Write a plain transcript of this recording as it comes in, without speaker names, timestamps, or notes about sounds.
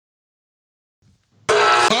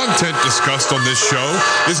content discussed on this show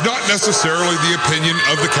is not necessarily the opinion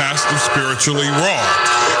of the cast of Spiritually Raw,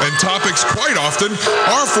 and topics quite often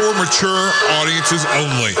are for mature audiences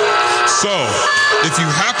only. So, if you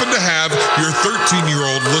happen to have your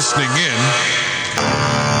 13-year-old listening in,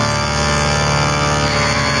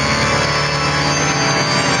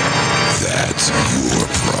 that's your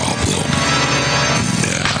problem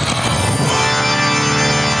now.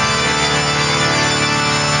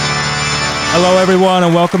 Hello, everyone,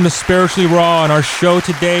 and welcome to Spiritually Raw. And our show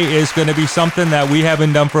today is going to be something that we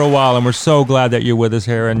haven't done for a while, and we're so glad that you're with us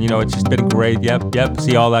here. And, you know, it's just been great. Yep.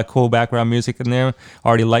 See all that cool background music in there?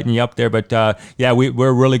 Already lighting you up there. But,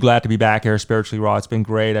 we're really glad to be back here at Spiritually Raw. It's been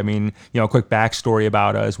great. I mean, you know, a quick backstory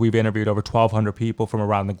about us. We've interviewed over 1,200 people from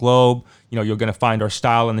around the globe. You know, you're going to find our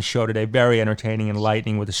style in the show today very entertaining and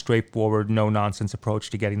enlightening with a straightforward, no-nonsense approach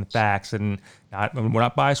to getting the facts. And we're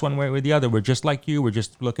not biased one way or the other. We're just like you. We're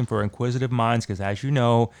just looking for inquisitive minds because, as you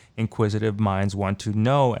know, inquisitive minds want to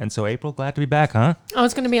know. And so, April, glad to be back, huh? Oh,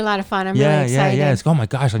 it's going to be a lot of fun. I'm really excited. Yeah. Oh, my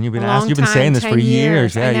gosh. And you've been saying this for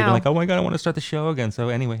years. Yeah, you've been like, oh, my God, I want to start the show again. So,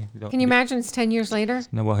 anyway. Can you imagine it's 10 years later?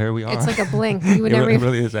 No, well, here we are. It's like a blink. You would it never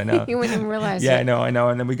really is, I know. You wouldn't even realize it. I know.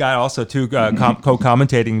 And then we got also two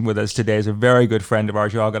co-commentating with us today. Is a very good friend of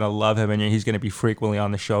ours. You're all going to love him, and he's going to be frequently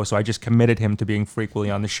on the show. So I just committed him to being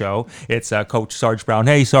frequently on the show. It's Coach Sarge Brown.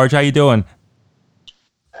 Hey, Sarge, how you doing?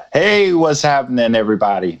 Hey, what's happening,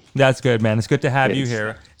 everybody? That's good, man. It's good to have you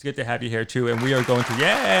here. It's good to have you here too, and we are going to.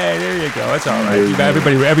 Yeah, there you go. That's all right.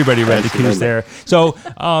 Everybody read the cues there. So,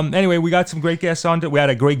 anyway, we got some great guests on. We had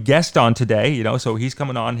a great guest on today. You know, so he's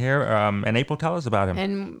coming on here. And April, tell us about him.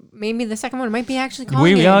 And maybe the second one might be actually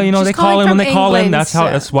calling in. They call in when they call in. That's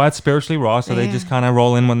why it's Spiritually Raw. So they just kind of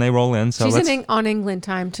roll in when they roll in. So she's on England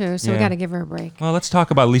time too. So we got to give her a break. Well, let's talk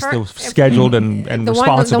about at least the scheduled and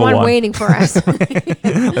responsible one waiting for us.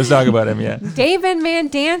 Let's talk about him. Yeah, David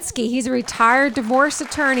Mandansky. He's a retired divorce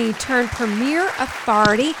attorney turned premier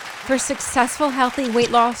authority for successful healthy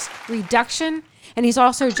weight loss reduction. And he's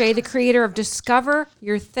also, Jay, the creator of Discover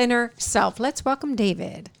Your Thinner Self. Let's welcome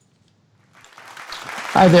David.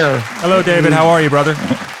 Hi there. Hello, David. How are you, brother?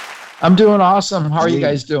 I'm doing awesome. How are you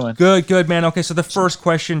guys doing? Good, man. Okay, so the first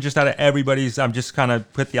question, just out of everybody's, I'm just kind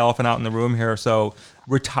of put the elephant out in the room here. So,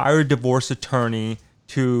 retired divorce attorney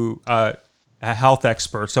to a health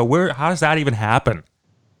expert. So, how does that even happen?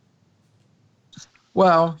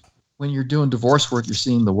 Well, when you're doing divorce work, you're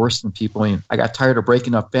seeing the worst in people. And I got tired of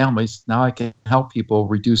breaking up families. Now I can help people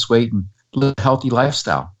reduce weight and live a healthy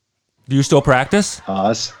lifestyle. Do you still practice?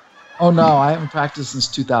 Oh, no, I haven't practiced since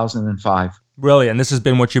 2005. Really? And this has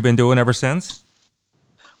been what you've been doing ever since?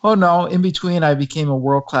 Oh, no. In between, I became a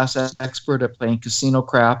world-class expert at playing casino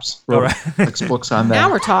craps. Wrote textbooks on that. Now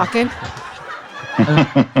we're talking.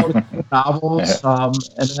 Novels.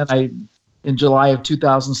 And then in July of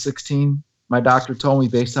 2016, my doctor told me,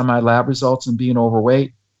 based on my lab results and being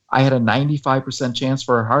overweight, I had a 95% chance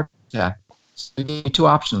for a heart attack. So he gave me two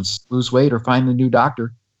options: lose weight or find a new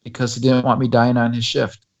doctor, because he didn't want me dying on his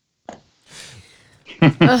shift.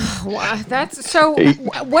 Wow, that's so.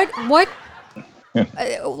 What?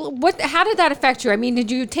 How did that affect you? I mean,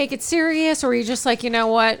 did you take it serious, or were you just like, you know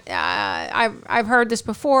what, I've heard this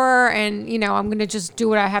before, and you know, I'm going to just do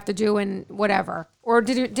what I have to do and whatever? Or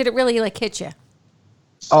did it really like hit you?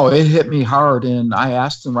 Oh, it hit me hard, and I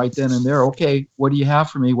asked them right then and there, okay, what do you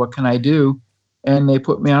have for me? What can I do? And they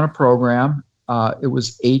put me on a program. It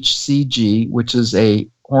was HCG, which is a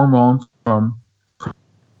hormone from,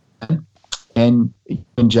 and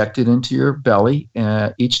inject it into your belly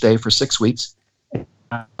each day for 6 weeks.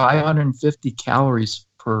 550 calories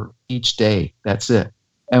per each day. That's it.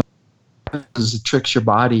 And it tricks your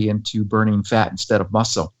body into burning fat instead of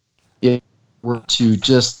muscle. If we were to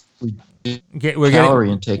just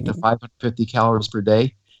calorie intake to 550 calories per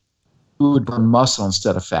day, we would burn muscle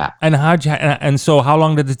instead of fat. And so how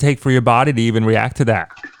long did it take for your body to even react to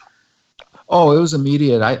that? Oh, it was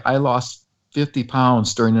immediate. I lost 50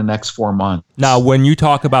 pounds during the next 4 months. Now, when you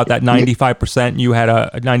talk about that 95%, you had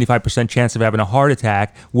a 95% chance of having a heart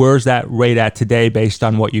attack. Where's that rate at today based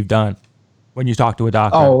on what you've done when you talk to a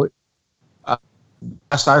doctor? Oh,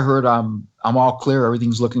 last I heard, I'm all clear.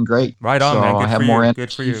 Everything's looking great. Right on, so man. Good I have for more you. energy,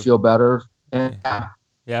 Good for you. Feel better. Yeah,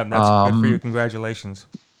 that's good for you. Congratulations.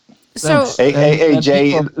 So, hey,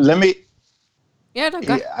 Jay, let me. Yeah, no,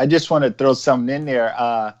 go ahead. I just want to throw something in there,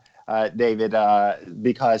 David,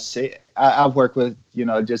 because I've worked with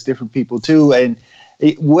just different people too. And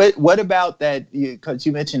what about that? Because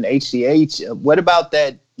you mentioned HGH. What about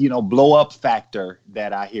that? Blow up factor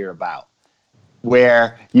that I hear about,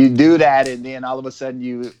 where you do that and then all of a sudden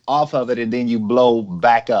you off of it and then you blow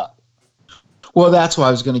back up. Well, that's what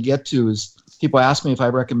I was going to get to. Is people ask me if I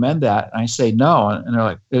recommend that, and I say no, and they're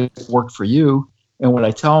like, it worked for you. And what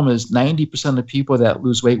I tell them is 90% of the people that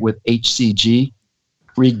lose weight with HCG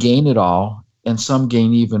regain it all, and some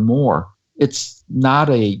gain even more. It's not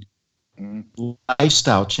a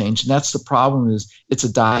lifestyle change, and that's the problem. Is it's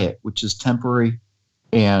a diet which is temporary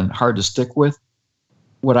and hard to stick with.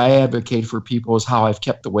 What I advocate for people is how I've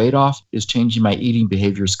kept the weight off is changing my eating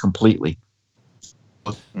behaviors completely.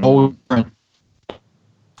 Whole different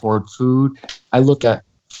toward food. I look at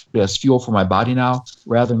it as fuel for my body now,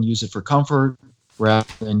 rather than use it for comfort,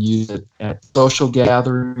 rather than use it at social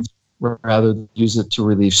gatherings, rather than use it to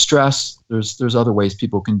relieve stress. There's other ways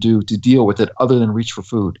people can do to deal with it other than reach for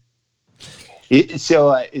food.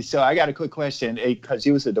 So I got a quick question, because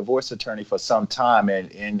you was a divorce attorney for some time,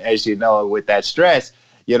 and as you know, with that stress,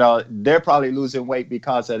 they're probably losing weight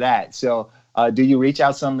because of that. So do you reach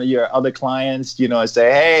out to some of your other clients, and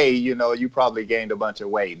say, hey, you probably gained a bunch of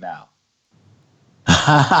weight now?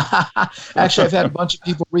 Actually, I've had a bunch of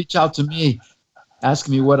people reach out to me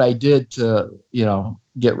asking me what I did to,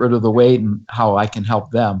 get rid of the weight and how I can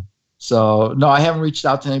help them. So, no, I haven't reached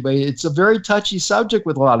out to anybody. It's a very touchy subject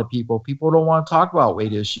with a lot of people. People don't want to talk about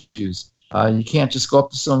weight issues. You can't just go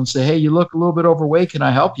up to someone and say, hey, you look a little bit overweight. Can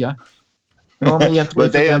I help you? Normally, you have to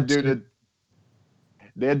wait But for them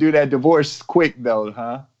they'll do that divorce quick, though,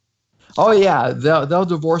 huh? Oh, yeah. They'll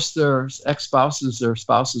divorce their ex-spouses, their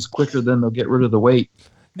spouses quicker than they'll get rid of the weight.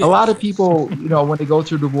 A lot of people, when they go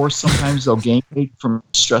through divorce, sometimes they'll gain weight from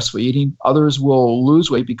stressful eating. Others will lose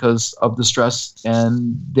weight because of the stress,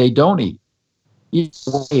 and they don't eat.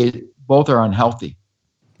 Either way, both are unhealthy.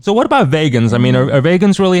 So what about vegans? I mean, are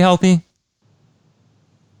vegans really healthy?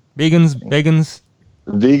 Vegans? Vegans.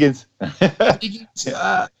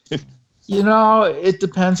 It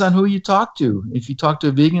depends on who you talk to. If you talk to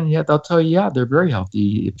a vegan, they'll tell you, they're very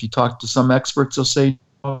healthy. If you talk to some experts, they'll say,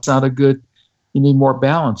 it's not a good. You need more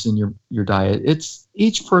balance in your diet. It's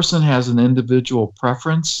each person has an individual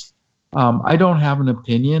preference. I don't have an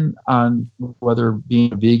opinion on whether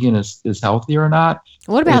being a vegan is healthy or not.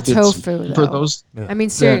 What about tofu, though? For those, I mean,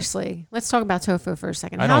 seriously, let's talk about tofu for a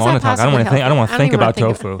second. I don't want to talk. I don't want to think about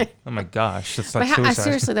tofu. Oh my gosh, it's like suicide.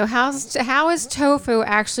 Seriously though, how is tofu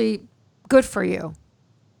actually good for you?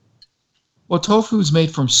 Well, tofu is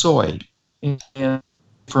made from soy, and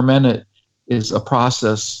ferment it is a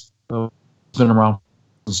process. It's been around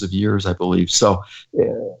thousands of years, I believe. So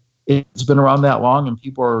it's been around that long, and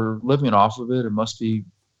people are living off of it. It must be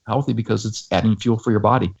healthy because it's adding fuel for your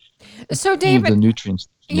body. So, David, the nutrients.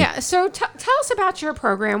 Yeah. So, tell us about your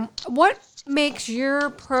program. What makes your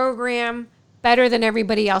program better than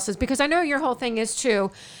everybody else's? Because I know your whole thing is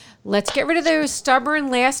too. Let's get rid of those stubborn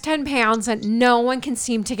last 10 pounds that no one can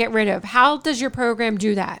seem to get rid of. How does your program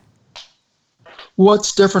do that?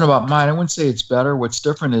 What's different about mine, I wouldn't say it's better. What's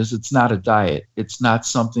different is it's not a diet. It's not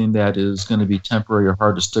something that is going to be temporary or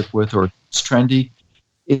hard to stick with or it's trendy.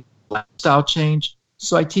 It's a lifestyle change.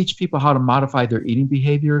 So I teach people how to modify their eating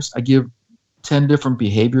behaviors. I give 10 different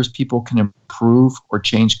behaviors people can improve or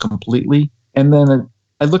change completely. And then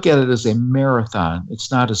I look at it as a marathon.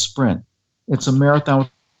 It's not a sprint. It's a marathon with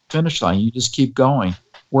a finish line. You just keep going.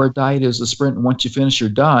 Where a diet is a sprint, and once you finish, you're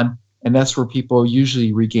done. And that's where people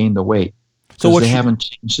usually regain the weight. So they haven't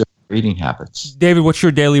changed their eating habits. David, what's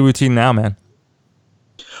your daily routine now, man?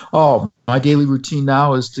 Oh, my daily routine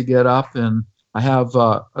now is to get up and I have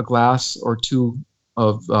a glass or two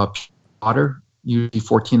of water, usually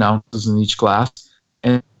 14 ounces in each glass.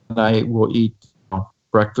 And I will eat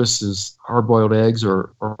breakfast is hard-boiled eggs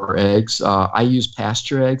or eggs. I use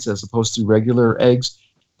pasture eggs as opposed to regular eggs.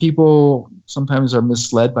 People sometimes are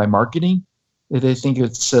misled by marketing. They think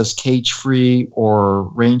it says cage-free or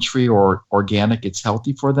range-free or organic. It's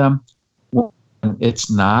healthy for them. It's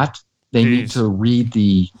not. They need to read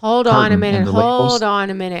the Hold on a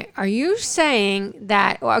minute. Are you saying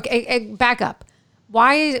that? Okay, back up.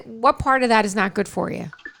 What part of that is not good for you?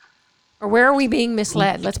 Or where are we being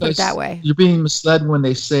misled? Let's put it that way. You're being misled when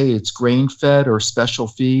they say it's grain-fed or special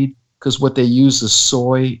feed, because what they use is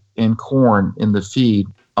soy and corn in the feed,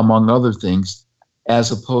 among other things,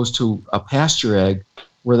 as opposed to a pasture egg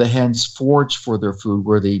where the hens forage for their food,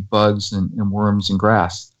 where they eat bugs and worms and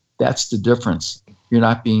grass. That's the difference. You're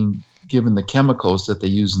not being given the chemicals that they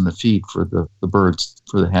use in the feed for the birds,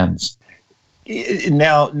 for the hens.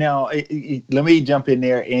 Now, let me jump in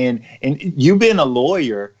there. And you've been a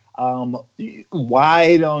lawyer.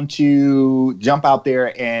 Why don't you jump out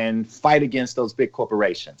there and fight against those big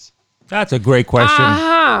corporations? That's a great question.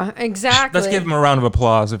 Exactly. Let's give him a round of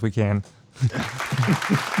applause if we can.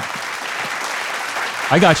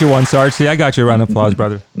 I got you one, Sarge. See, I got you a round of applause,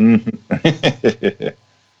 brother.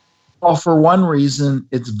 Well, for one reason,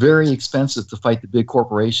 it's very expensive to fight the big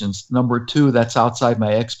corporations. Number two, that's outside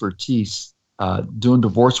my expertise. Doing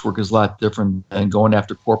divorce work is a lot different than going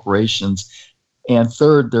after corporations. And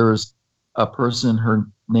third, there's a person, her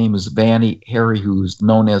name is Vannie Harry, who's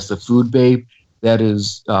known as the Food Babe, that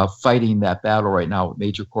is fighting that battle right now with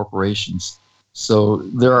major corporations. So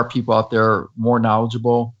there are people out there more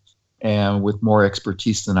knowledgeable and with more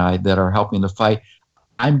expertise than I that are helping the fight.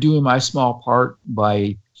 I'm doing my small part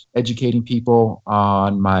by educating people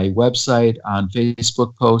on my website, on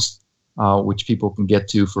Facebook posts, which people can get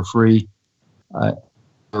to for free,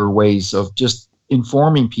 or ways of just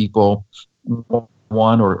informing people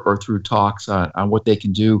one or through talks on what they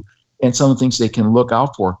can do and some of the things they can look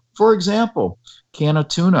out for. For example, can of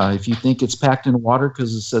tuna, if you think it's packed in water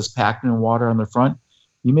because it says packed in water on the front,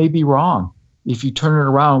 you may be wrong. If you turn it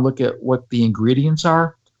around and look at what the ingredients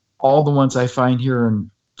are, all the ones I find here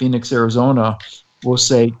in Phoenix, Arizona, will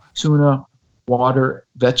say tuna, water,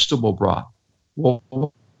 vegetable broth.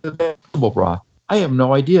 Well, vegetable broth, I have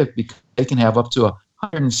no idea because they can have up to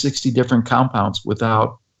 160 different compounds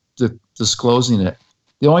without disclosing it.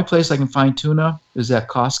 The only place I can find tuna is at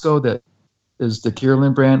Costco, that is the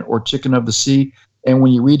Kierland brand, or Chicken of the Sea. And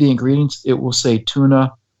when you read the ingredients, it will say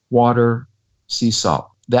tuna, water, sea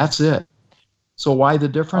salt. That's it. So why the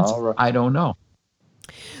difference? All right. I don't know.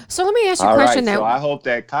 So let me ask you a All question right, now. so I hope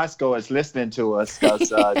that Costco is listening to us, because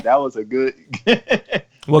that was a good.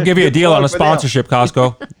 We'll give you a good deal on a plug for them. sponsorship,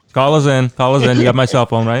 Costco. Call us in. You got my cell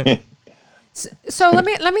phone, right? So let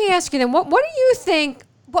me ask you then. What do you think?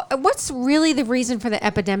 What's really the reason for the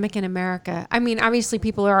epidemic in America? I mean, obviously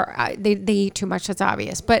people they eat too much. That's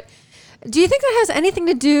obvious. But do you think that has anything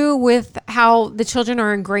to do with how the children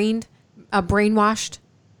are ingrained, brainwashed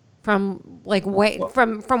from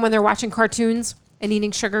from when they're watching cartoons and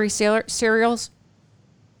eating sugary cereals?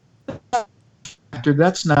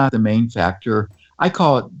 That's not the main factor. I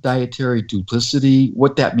call it dietary duplicity.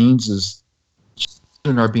 What that means is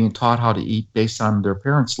children are being taught how to eat based on their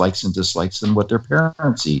parents' likes and dislikes and what their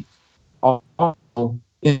parents eat. Also,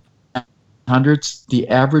 in the hundreds, the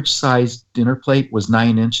average size dinner plate was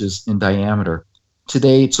 9 inches in diameter.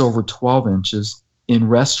 Today, it's over 12 inches. In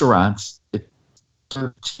restaurants, it's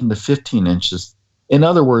 13 to 15 inches. In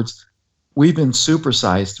other words, we've been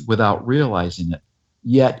supersized without realizing it.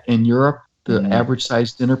 Yet in Europe, the average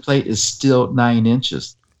size dinner plate is still 9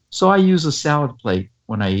 inches. So I use a salad plate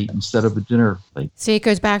when I eat instead of a dinner plate. See, it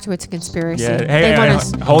goes back to it's a conspiracy. Yeah. They want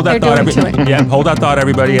us. Hold that thought, hold that thought,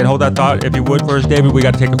 everybody, and hold that thought. If you would, first, David, we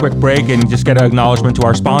got to take a quick break and just get an acknowledgement to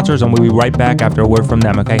our sponsors, and we'll be right back after a word from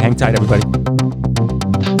them. Okay, hang tight, everybody.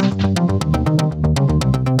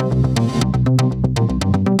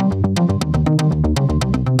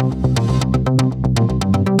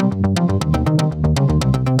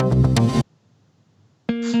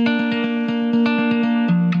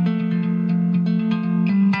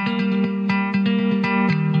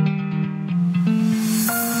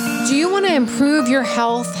 Improve your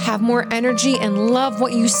health, have more energy, and love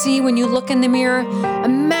what you see when you look in the mirror?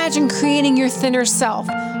 Imagine creating your thinner self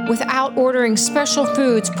without ordering special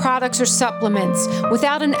foods, products, or supplements,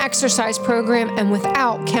 without an exercise program, and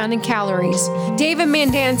without counting calories. David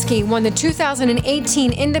Mandansky won the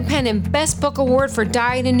 2018 Independent Best Book Award for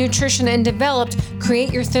Diet and Nutrition and developed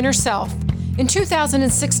Create Your Thinner Self. In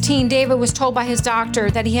 2016, David was told by his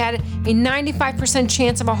doctor that he had a 95%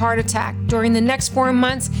 chance of a heart attack. During the next 4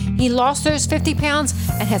 months, he lost those 50 pounds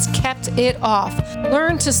and has kept it off.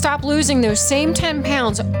 Learn to stop losing those same 10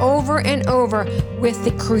 pounds over and over with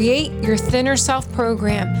the Create Your Thinner Self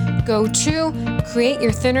program. Go to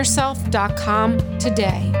createyourthinnerself.com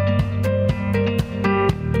today.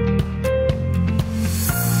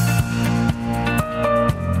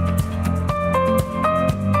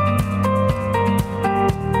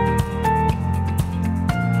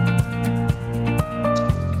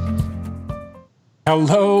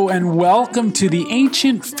 Hello and welcome to the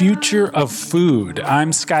Ancient Future of Food.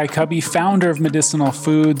 I'm Sky Cubby, founder of Medicinal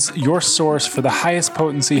Foods, your source for the highest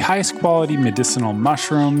potency, highest quality medicinal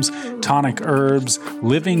mushrooms, tonic herbs,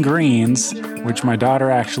 living greens, which my daughter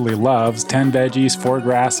actually loves, 10 veggies, 4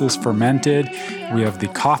 grasses, fermented. We have the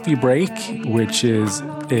coffee break, which is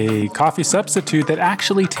a coffee substitute that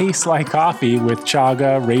actually tastes like coffee with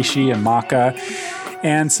chaga, reishi, and maca.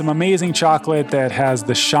 And some amazing chocolate that has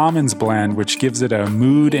the Shaman's Blend, which gives it a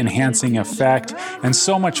mood-enhancing effect, and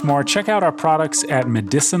so much more. Check out our products at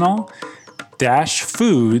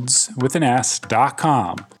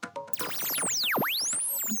medicinal-foods.com.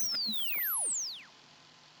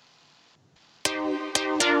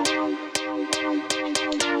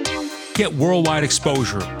 Get worldwide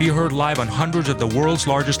exposure. Be heard live on hundreds of the world's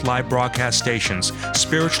largest live broadcast stations.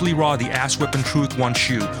 Spiritually Raw, the ass-whipping truth wants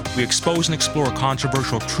you. We expose and explore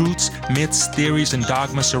controversial truths, myths, theories, and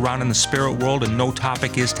dogmas surrounding the spirit world, and no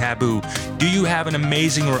topic is taboo. Do you have an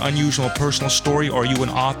amazing or unusual personal story? Or are you an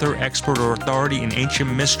author, expert, or authority in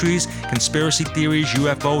ancient mysteries, conspiracy theories,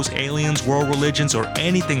 UFOs, aliens, world religions, or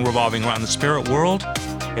anything revolving around the spirit world?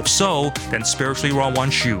 If so, then Spiritually Raw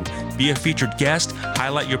wants you. Be a featured guest,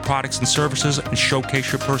 highlight your products and services, and showcase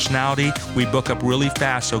your personality. We book up really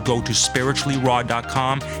fast, so go to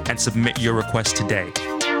spirituallyraw.com and submit your request today.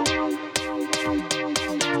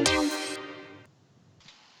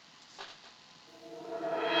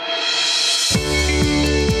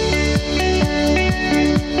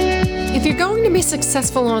 If you're going to be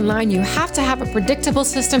successful online, you have to have a predictable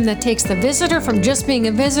system that takes the visitor from just being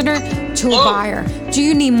a visitor to a buyer. Do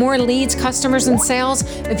you need more leads, customers, and sales?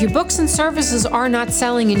 If your books and services are not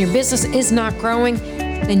selling and your business is not growing,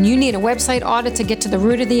 then you need a website audit to get to the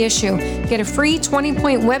root of the issue. Get a free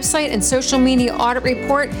 20-point website and social media audit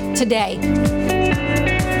report today.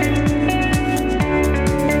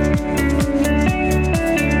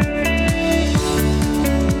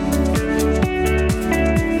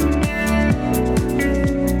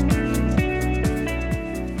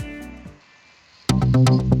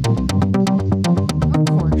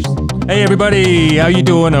 Hey everybody, how you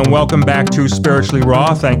doing? And welcome back to Spiritually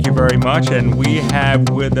Raw. Thank you very much. And we have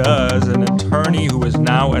with us an attorney who is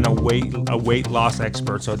now a weight loss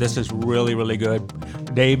expert. So this is really, really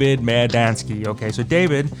good. David Madansky. Okay, so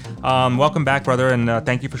David, welcome back, brother, and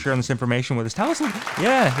thank you for sharing this information with us. Tell us, no,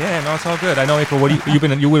 it's all good. I know, April,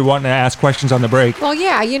 you were wanting to ask questions on the break. Well,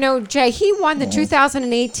 yeah, Jay, he won the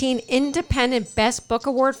 2018 Independent Best Book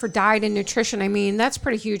Award for Diet and Nutrition. I mean, that's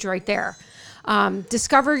pretty huge right there.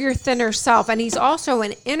 Discover Your Thinner Self. And he's also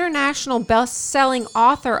an international best-selling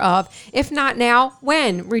author of If Not Now,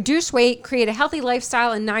 When? Reduce Weight, Create a Healthy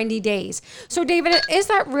Lifestyle in 90 Days. So, David, is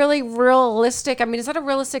that really realistic? I mean, is that a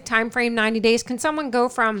realistic time frame, 90 days? Can someone go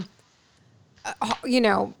from,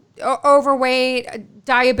 overweight,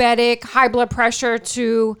 diabetic, high blood pressure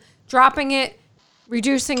to dropping it,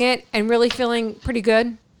 reducing it, and really feeling pretty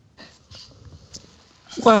good?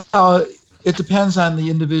 Well, it depends on the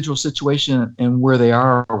individual situation and where they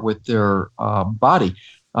are with their body.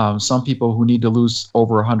 Some people who need to lose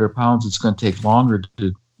over 100 pounds, it's going to take longer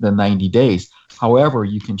than 90 days. However,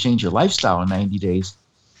 you can change your lifestyle in 90 days.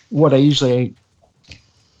 What I usually...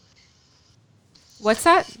 What's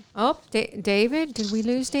that? Oh, David? Did we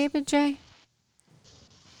lose David, Jay?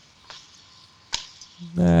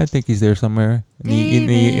 I think he's there somewhere in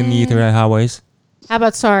the Ethernet highways. How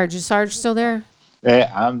about Sarge? Is Sarge still there?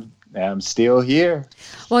 Yeah, I'm still here.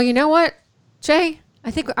 Well, you know what, Jay?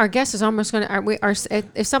 I think our guest is almost going to.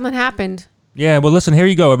 If something happened. Yeah. Well, listen. Here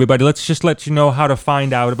you go, everybody. Let's just let you know how to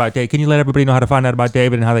find out about David. Can you let everybody know how to find out about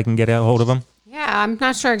David and how they can get a hold of him? Yeah, I'm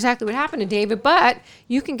not sure exactly what happened to David, but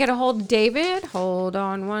you can get a hold of David. Hold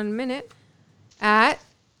on 1 minute. At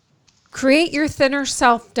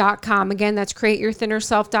createyourthinnerself.com. Again, that's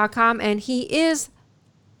createyourthinnerself.com, and he is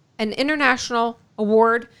an international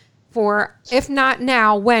award for If Not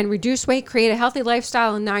Now, When? Reduce Weight, Create a Healthy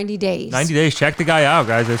Lifestyle in 90 Days. 90 days. Check the guy out,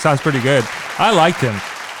 guys. It sounds pretty good. I liked him.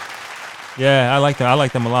 Yeah, I liked him. I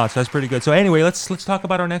liked him a lot. So that's pretty good. So anyway, let's talk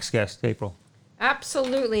about our next guest, April.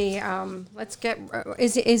 Absolutely. Let's get.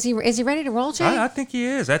 Is he ready to roll, Jay? I think he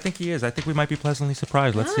is. I think we might be pleasantly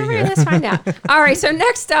surprised. Let's see All right, here. let's find out. All right. So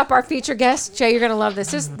next up, our featured guest, Jay. You're gonna love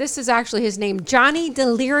this. This is actually his name, Johnny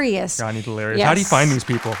Delirious. Johnny Delirious. Yes. How do you find these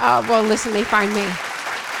people? Well, listen, they find me.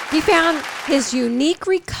 He found his unique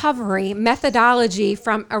recovery methodology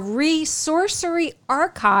from a resourcery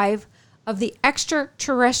archive of the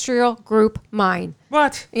extraterrestrial group mind.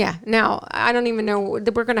 What? Yeah. Now, I don't even know. We're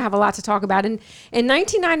going to have a lot to talk about. In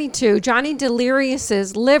 1992, Johnny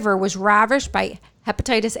Delirious's liver was ravished by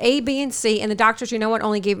hepatitis A, B, and C, and the doctors,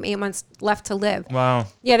 only gave him 8 months left to live. Wow.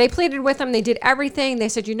 Yeah, they pleaded with him. They did everything. They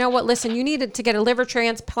said, listen, you needed to get a liver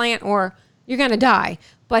transplant or you're going to die.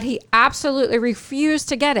 But he absolutely refused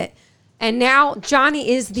to get it. And now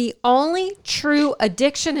Johnny is the only true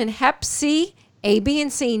addiction and Hep C, A, B,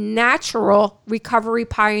 and C natural recovery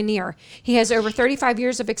pioneer. He has over 35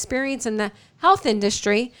 years of experience in the health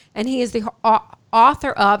industry, and he is the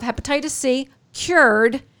author of Hepatitis C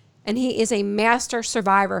Cured, and he is a master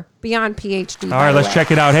survivor beyond PhD. All right, let's check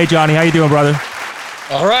it out. Hey, Johnny, how you doing, brother?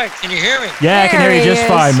 All right, can you hear me? Yeah, I can hear you just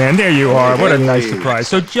fine, man. There you are. What a nice Hey. surprise.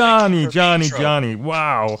 So Johnny.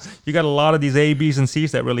 Wow. You got a lot of these A, B's, and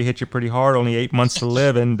C's that really hit you pretty hard. Only 8 months to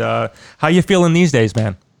live. And how you feeling these days,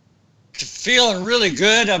 man? feeling really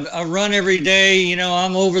good. I run every day. You know,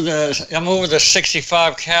 I'm over the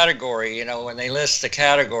 65 category. You know, when they list the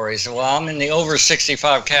categories. Well, I'm in the over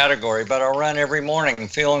 65 category, but I run every morning,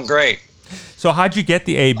 feeling great. So how'd you get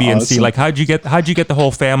the A, B, and C? Like how'd you get the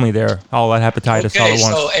whole family there, all that hepatitis all at once?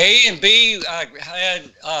 So A and B I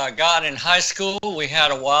had got in high school. We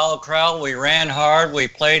had a wild crowd. We ran hard. We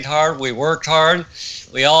played hard. We worked hard.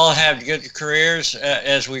 We all had good careers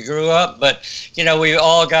as we grew up. But, you know, we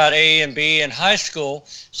all got A and B in high school.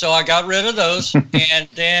 So I got rid of those. And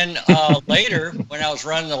then later, when I was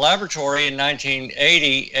running the laboratory in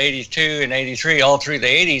 1980, 82, and 83, all through the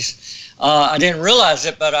 80s, I didn't realize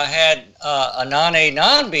it, but I had a non-A,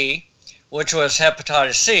 non-B, which was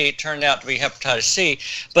hepatitis C. It turned out to be hepatitis C,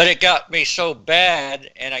 but it got me so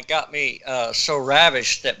bad and it got me so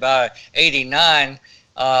ravished that by 89,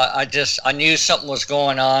 I knew something was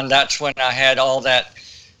going on. That's when I had all that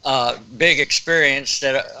big experience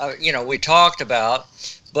that, we talked about.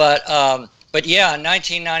 But yeah, in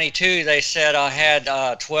 1992, they said I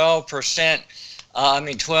had 12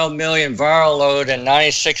 million viral load and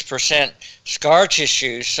 96% scar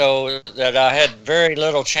tissue, so that I had very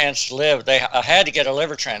little chance to live. I had to get a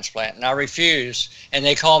liver transplant, and I refused, and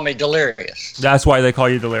they called me delirious. That's why they call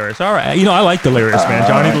you delirious. All right. You know, I like delirious, man.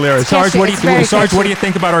 Johnny Delirious. Sarge, what do you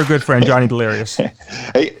think about our good friend Johnny Delirious?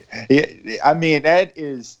 I mean, that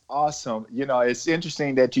is awesome. You know, it's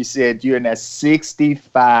interesting that you said you're in that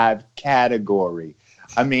 65 category.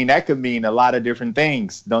 I mean, that could mean a lot of different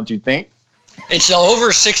things, don't you think? It's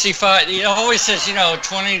over 65, always says,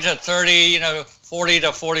 20 to 30, 40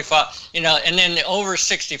 to 45, and then the over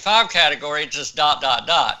 65 category, it's just ... So I'm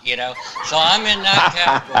in that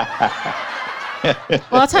category.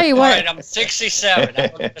 Well, I'll tell you what. All right, I'm 67. I'm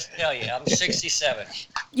going to just tell you, I'm 67.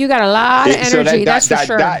 You got a lot of energy, that's for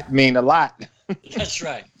sure. That mean a lot. That's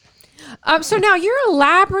right. So now you're a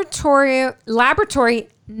laboratory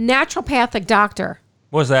naturopathic doctor.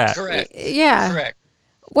 What's that? Correct. Yeah. Correct.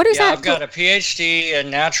 What is that? I've got a PhD in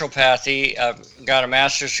naturopathy. I've got a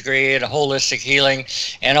master's degree in holistic healing.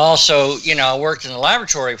 And also, I worked in the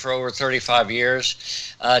laboratory for over 35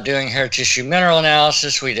 years doing hair tissue mineral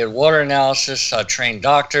analysis. We did water analysis. I trained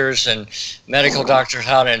doctors and medical doctors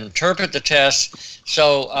how to interpret the tests.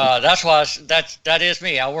 So that's why that is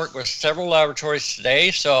me. I work with several laboratories today.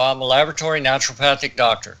 So I'm a laboratory naturopathic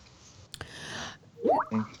doctor.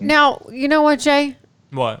 Now, you know what, Jay?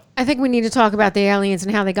 What? I think we need to talk about the aliens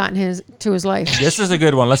and how they got into his life. This is a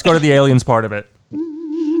good one. Let's go to the aliens part of it.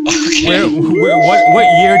 Okay. What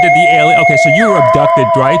year did the alien... Okay, so you were abducted,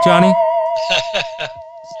 right, Johnny?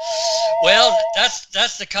 Well,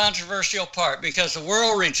 that's the controversial part, because the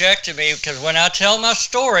world rejected me, because when I tell my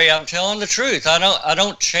story, I'm telling the truth. I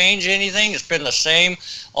don't change anything. It's been the same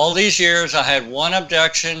all these years. I had one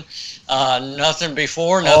abduction, nothing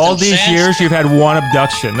before, nothing all these since. years you've had one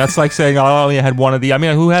abduction. That's like saying I only had one of the... I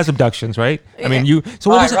mean, who has abductions, right? I mean, you...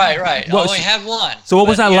 So what was right. I only had one. So what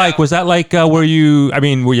was that like? Was that like, were you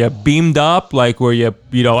beamed up? Like, were you,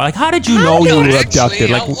 like, how did you know you were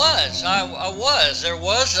abducted? Like, I was.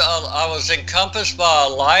 I was encompassed by a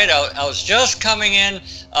light. I was just coming in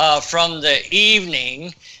from the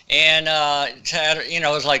evening, and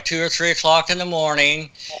it was like 2 or 3 o'clock in the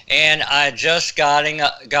morning, and I had just gotten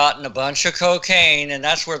a bunch of cocaine, and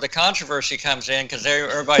that's where the controversy comes in, because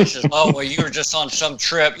everybody says, "Oh, well, you were just on some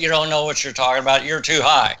trip. You don't know what you're talking about. You're too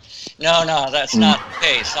high." No, that's not the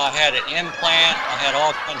case. I had an implant. I had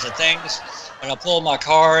all kinds of things. When I pulled my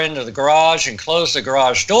car into the garage and closed the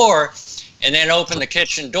garage door, and then opened the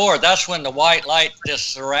kitchen door, that's when the white light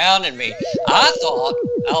just surrounded me. I thought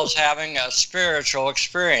I was having a spiritual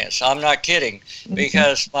experience. I'm not kidding,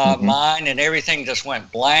 because my mind and everything just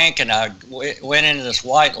went blank, and I went into this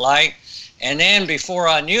white light. And then before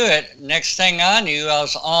I knew it, next thing I knew, I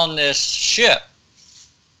was on this ship.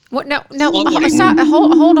 What? No. Stop.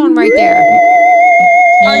 Hold on right there.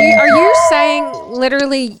 Are you saying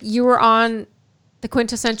literally you were on the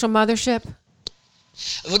quintessential mothership?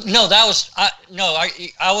 No, I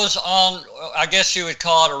was on, I guess you would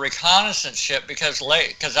call it a reconnaissance ship, because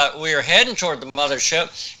we were heading toward the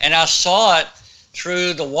mothership, and I saw it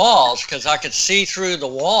through the walls, because I could see through the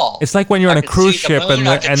wall. It's like when you're on a cruise ship and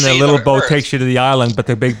the little boat takes you to the island, but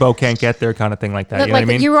the big boat can't get there, kind of thing like that. You know what I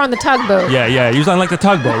mean? You were on the tugboat. Yeah. He was on like the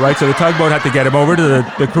tugboat, right? So the tugboat had to get him over to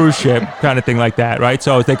the cruise ship, kind of thing like that, right?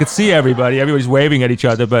 So they could see everybody. Everybody's waving at each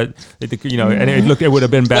other, but and it would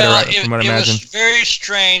have been better, from what I imagine. It was very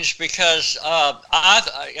strange, because I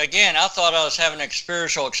thought I was having a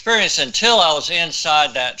spiritual experience until I was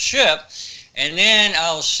inside that ship, and then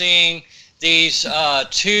I was seeing these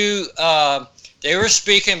two They were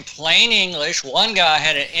speaking plain English. One guy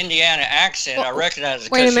had an Indiana accent. I recognized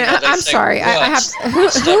it. Wait a minute. I'm sorry. I have.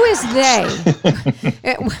 Who is they?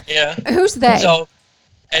 Yeah. Who's they? So,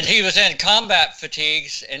 and he was in combat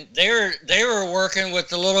fatigues, and they were working with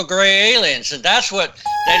the little gray aliens, and that's what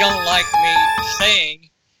they don't like me saying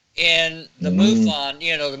in the MUFON,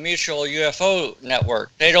 the Mutual UFO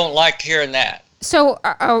Network. They don't like hearing that. So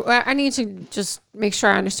I need to just make sure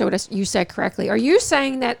I understood what you said correctly. Are you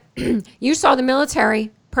saying that you saw the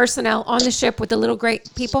military personnel on the ship with the little gray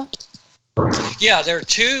people? Yeah, there are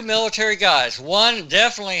two military guys. One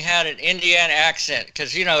definitely had an Indiana accent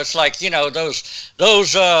because it's like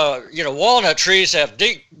those walnut trees have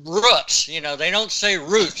deep roots. They don't say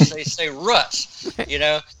roots, they say ruts.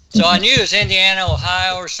 So I knew it was Indiana,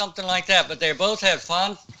 Ohio, or something like that. But they both had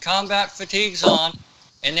combat fatigues on,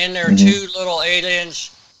 and then there are two little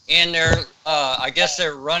aliens in their. I guess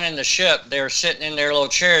they're running the ship. They're sitting in their little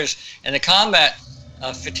chairs, and the combat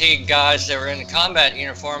fatigue guys that were in the combat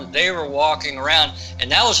uniform, they were walking around,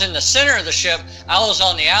 and that was in the center of the ship. I was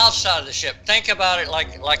on the outside of the ship. Think about it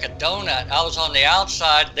like a donut. I was on the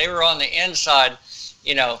outside, they were on the inside,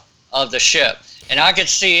 of the ship, and I could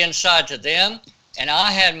see inside to them, and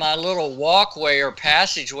I had my little walkway or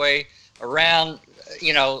passageway around,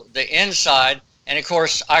 the inside, and of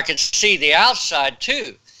course I could see the outside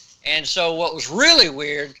too. And so what was really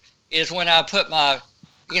weird is when I put my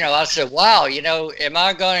I said, wow, am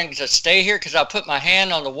I going to stay here? Because I put my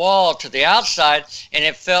hand on the wall to the outside, and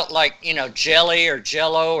it felt like, jelly or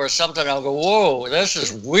jello or something. I'll go, whoa, this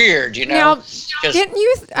is weird, Now, didn't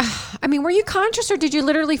you, were you conscious, or did you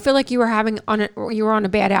literally feel like you were you were on a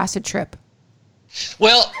bad acid trip?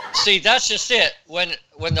 Well, see, that's just it. When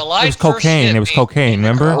the light It was cocaine. It was cocaine,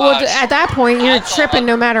 remember? Well, at that point, you're tripping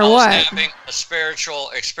no matter what. I was having a spiritual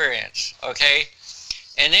experience, okay?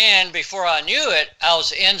 And then before I knew it, I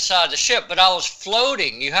was inside the ship, but I was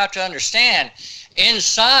floating. You have to understand,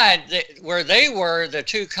 inside where they were, the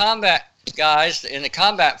two combat guys in the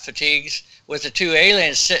combat fatigues with the two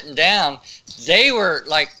aliens sitting down, they were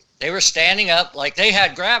standing up like they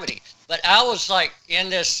had gravity. But I was like in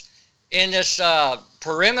this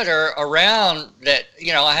perimeter around that,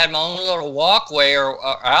 I had my own little walkway or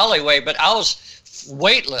alleyway, but I was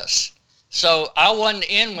weightless. So I wasn't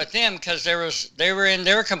in with them because they were in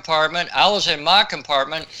their compartment. I was in my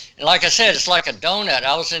compartment. And like I said, it's like a donut.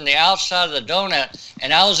 I was in the outside of the donut,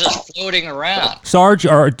 and I was just floating around. Sarge,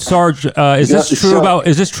 is this true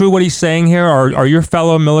is this true what he's saying here? Are your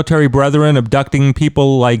fellow military brethren abducting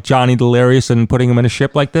people like Johnny Delirious and putting them in a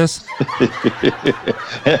ship like this?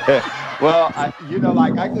 Well, I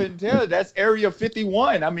couldn't tell. That's Area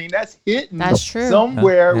 51. That's hitting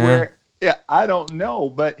somewhere where... Yeah, I don't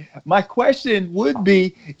know, but my question would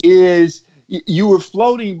be: is you were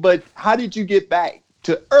floating, but how did you get back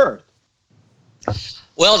to Earth?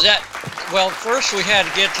 Well, first we had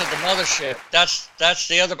to get to the mothership. That's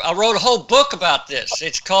the other. I wrote a whole book about this.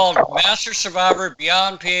 It's called Master Survivor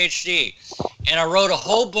Beyond PhD, and I wrote a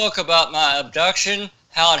whole book about my abduction,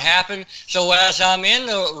 how it happened. So as I'm in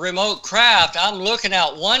the remote craft, I'm looking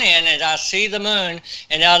out one end and I see the moon,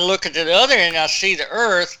 and I look at the other end and I see the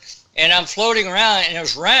Earth. And I'm floating around, and it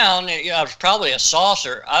was round. And, it was probably a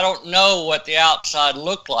saucer. I don't know what the outside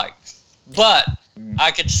looked like, but I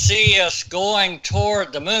could see us going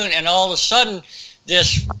toward the moon. And all of a sudden,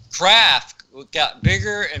 this craft got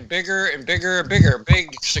bigger and bigger and bigger and bigger.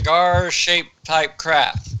 Big cigar-shaped type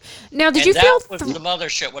craft. Now, did and you that feel was the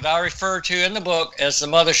mothership? What I refer to in the book as the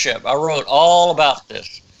mothership. I wrote all about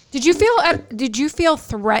this. Did you feel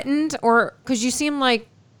threatened, or because you seem like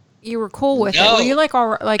you were cool with it? Were you like, all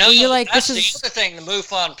right, were you like, that's this is the other thing the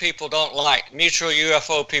MUFON people don't like. Mutual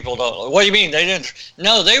UFO people don't like. What do you mean? They didn't?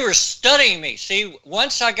 No, they were studying me. See,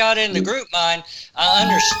 once I got in the group mind, I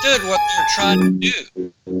understood what they were trying to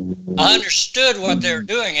do. I understood what they were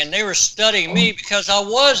doing, and they were studying me because I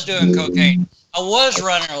was doing cocaine. I was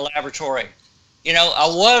running a laboratory. I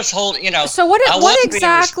was holding, So what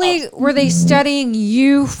exactly were they studying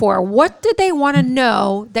you for? What did they want to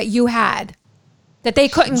know that you had that they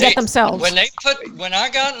couldn't get themselves? When I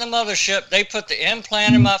got in the mothership, they put the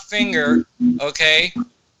implant in my finger, okay?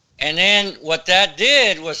 And then what that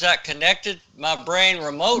did was that connected my brain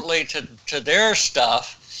remotely to their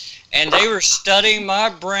stuff. And they were studying my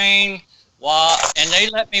brain and they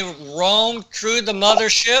let me roam through the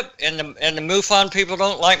mothership, and the MUFON people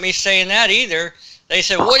don't like me saying that either. They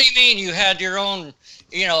said, what do you mean you had your own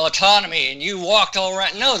autonomy and you walked all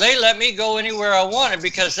around? No, they let me go anywhere I wanted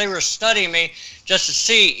because they were studying me just to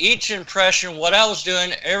see each impression, what I was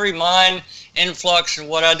doing, every mind influx, and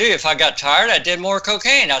what I do. If I got tired, I did more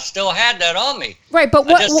cocaine. I still had that on me. Right, but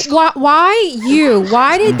why you?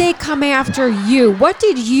 Why did they come after you? What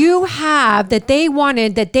did you have that they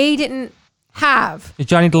wanted that they didn't have?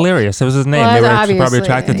 Johnny Delirious. That was his name. Well, They were obviously, probably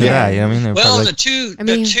attracted to that. You know what I mean? They were Well,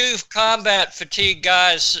 probably the two combat fatigue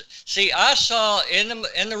guys. See, I saw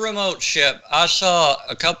in the remote ship, I saw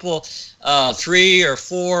a couple, 3 or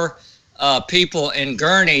 4 people in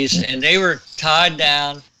gurneys, and they were tied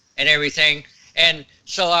down and everything. And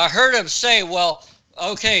so I heard him say, "Well,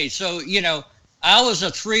 okay, so I was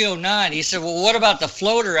a 309. He said, "Well, what about the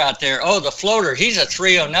floater out there?" "Oh, the floater, he's a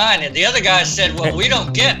 309. And the other guy said, "Well, we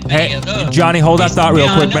don't get many of those." Johnny, hold that thought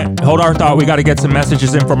real quick, man. Hold our thought. We got to get some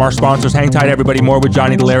messages in from our sponsors. Hang tight, everybody. More with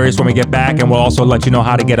Johnny Delirious when we get back, and we'll also let you know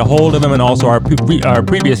how to get a hold of him, and also our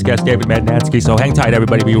previous guest, David Mednansky. So hang tight,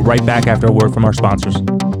 everybody. We'll be right back after a word from our sponsors.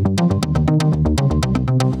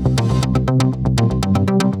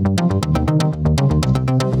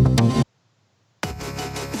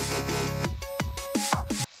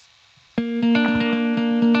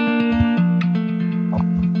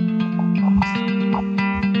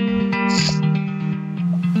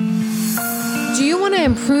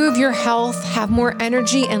 Improve your health, have more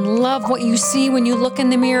energy, and love what you see when you look in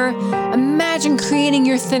the mirror? Imagine creating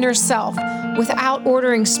your thinner self without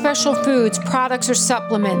ordering special foods, products, or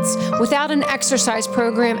supplements, without an exercise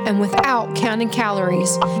program, and without counting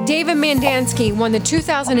calories. David Mandansky won the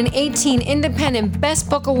 2018 Independent Best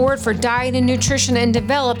Book Award for Diet and Nutrition and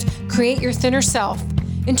developed Create Your Thinner Self.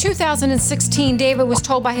 In 2016, David was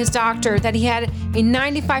told by his doctor that he had a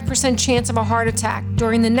 95% chance of a heart attack.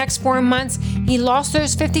 During the next 4 months, he lost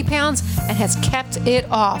those 50 pounds and has kept it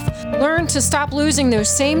off. Learn to stop losing those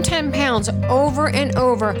same 10 pounds over and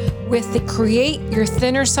over with the Create Your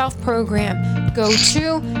Thinner Self program. Go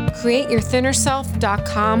to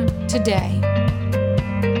createyourthinnerself.com today.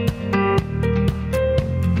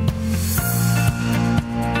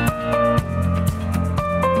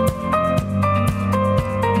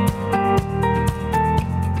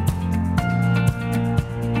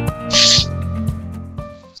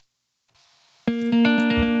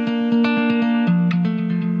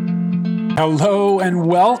 Hello and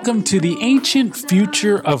welcome to the Ancient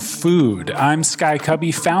Future of Food. I'm Sky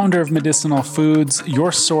Cubby, founder of Medicinal Foods,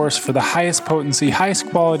 your source for the highest potency, highest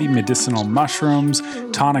quality medicinal mushrooms,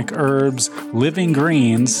 tonic herbs, living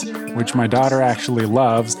greens, which my daughter actually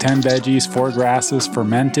loves, 10 veggies, 4 grasses,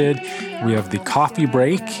 fermented. We have the coffee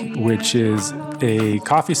break, which is a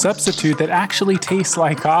coffee substitute that actually tastes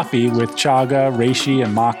like coffee with chaga, reishi,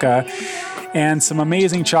 and maca. And some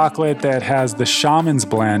amazing chocolate that has the Shaman's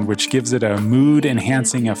Blend, which gives it a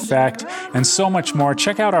mood-enhancing effect, and so much more.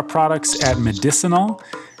 Check out our products at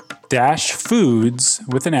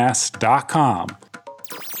medicinal-foods.com.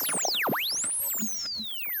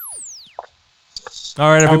 All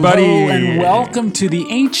right, everybody. Hello and welcome to the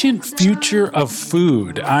Ancient Future of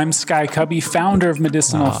Food. I'm Sky Cubby, founder of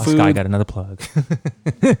Medicinal Food. Sky got another plug.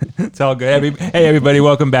 It's all good. Hey, everybody,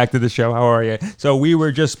 welcome back to the show. How are you? So we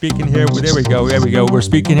were just speaking here. There we go. We're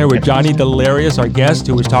speaking here with Johnny Delirious, our guest,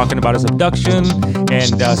 who was talking about his abduction.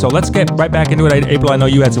 And so let's get right back into it. April, I know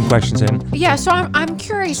you had some questions in. Yeah, so I'm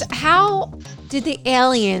curious, how did the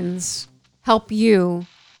aliens help you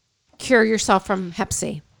cure yourself from Hep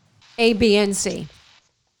C? A, B, and C.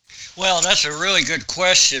 Well, that's a really good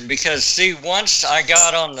question because, see, once I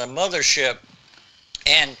got on the mothership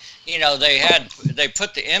and, they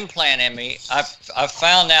put the implant in me, I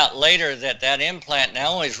found out later that implant not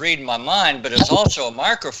only is reading my mind, but it's also a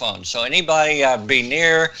microphone. So anybody I'd be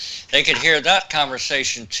near, they could hear that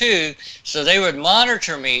conversation too. So they would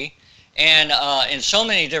monitor me and in so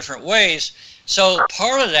many different ways. So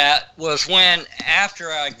part of that was when,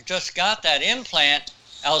 after I just got that implant,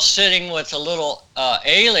 I was sitting with a little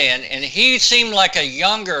alien, and he seemed like a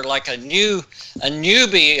younger, like a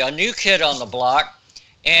newbie, a new kid on the block.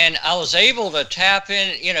 And I was able to tap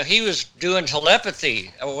in, he was doing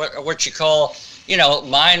telepathy, or what you call,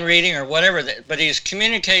 mind reading or whatever, but he's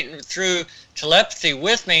communicating through telepathy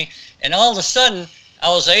with me. And all of a sudden, I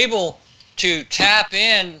was able to tap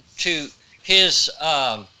in to his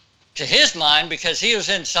mind because he was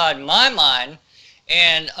inside my mind.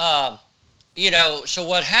 And, so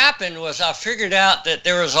what happened was I figured out that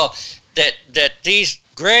there was that these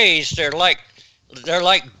grays, they're like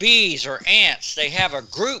bees or ants. They have a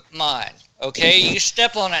group mind. Okay, you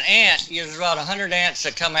step on an ant, there's about 100 ants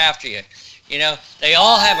that come after you. They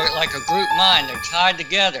all have a group mind. They're tied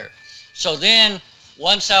together. So then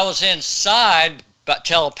once I was inside, but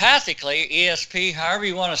telepathically, ESP, however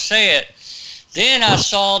you want to say it, then I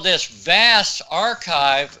saw this vast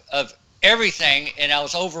archive of everything, and I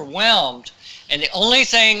was overwhelmed. And the only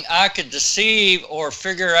thing I could deceive or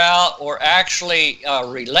figure out or actually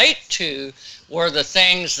relate to were the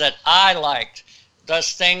things that I liked.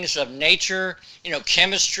 Those things of nature,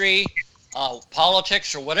 chemistry,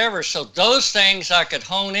 politics, or whatever. So those things I could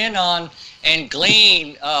hone in on and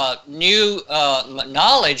glean new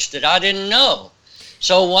knowledge that I didn't know.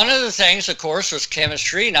 So one of the things, of course, was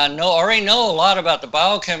chemistry, and I already know a lot about the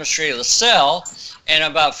biochemistry of the cell and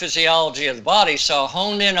about physiology of the body, so I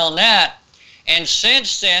honed in on that. And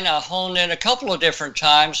since then, I honed in a couple of different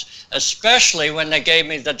times, especially when they gave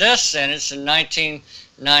me the death sentence in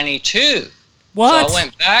 1992. What? So I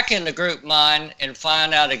went back in the group mind and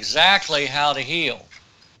found out exactly how to heal.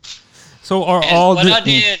 So are and all what the, I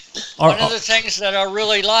did, are, one of the things that I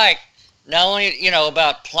really like, not only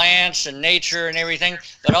about plants and nature and everything,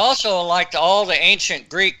 but also I liked all the ancient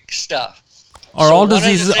Greek stuff. Are all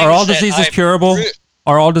diseases curable?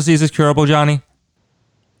 Are all diseases curable, Johnny?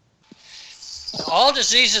 All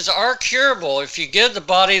diseases are curable if you give the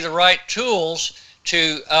body the right tools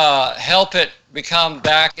to help it become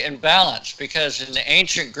back in balance. Because in the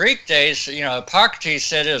ancient Greek days, Hippocrates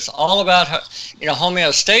said it's all about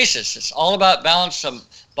homeostasis. It's all about balance of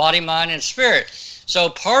body, mind, and spirit. So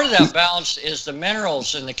part of that balance is the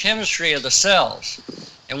minerals and the chemistry of the cells.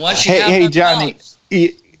 And once you have Johnny,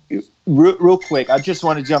 real quick, I just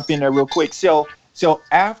want to jump in there real quick. So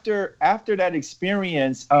after that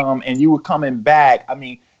experience, and you were coming back, I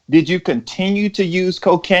mean, did you continue to use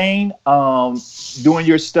cocaine doing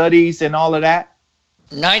your studies and all of that?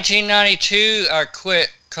 1992, I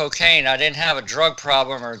quit cocaine. I didn't have a drug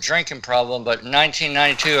problem or a drinking problem, but in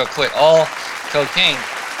 1992, I quit all cocaine.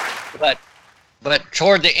 But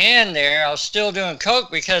toward the end there, I was still doing coke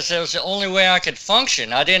because it was the only way I could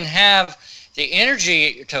function. I didn't have the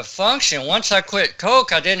energy to function. Once I quit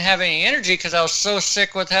coke, I didn't have any energy because I was so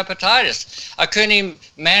sick with hepatitis. I couldn't even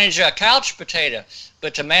manage a couch potato.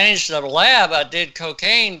 But to manage the lab, I did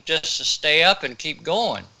cocaine just to stay up and keep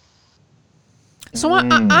going. So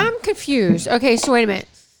I'm confused. Okay, so wait a minute.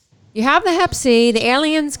 You have the Hep C. The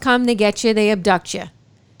aliens come, they get you, they abduct you.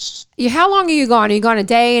 How long are you gone? Are you gone a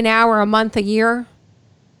day, an hour, a month, a year?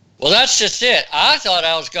 Well, that's just it. I thought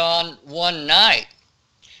I was gone one night.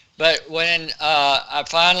 But when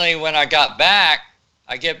when I got back,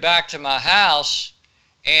 I get back to my house,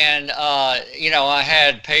 and I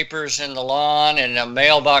had papers in the lawn and a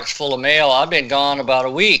mailbox full of mail. I've been gone about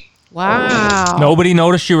a week. Wow. Nobody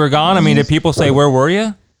noticed you were gone? I mean, did people say, where were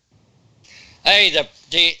you? Hey,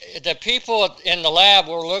 the people in the lab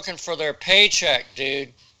were looking for their paycheck,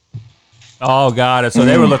 dude. Oh, got it. So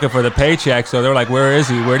they were looking for the paycheck. So they were like, where is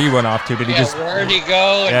he? Where do you run off to? Did he where did he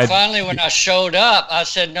go? And finally, when I showed up, I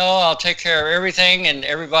said, no, I'll take care of everything. And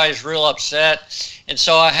everybody's real upset. And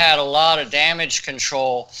so I had a lot of damage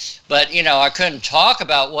control. But, I couldn't talk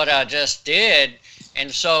about what I just did. And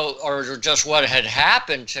so, or just what had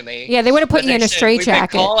happened to me. Yeah, they would have put you in a straitjacket. We've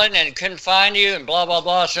been calling and couldn't find you and blah, blah,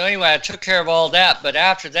 blah. So anyway, I took care of all that. But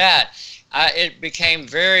after that, it became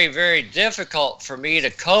very, very difficult for me to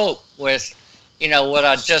cope with, what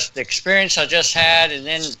the experience I just had, and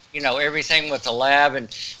then, everything with the lab. And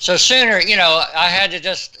so sooner, I had to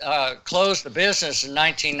just close the business in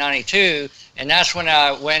 1992, and that's when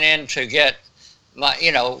I went in to get my,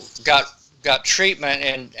 got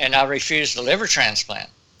treatment, and I refused the liver transplant.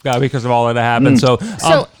 Yeah, because of all that happened. So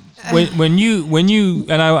when you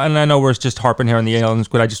and I know we're just harping here on the aliens,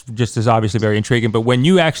 but I just is obviously very intriguing. But when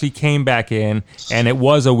you actually came back in, and it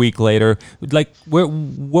was a week later, like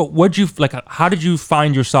what'd you like? How did you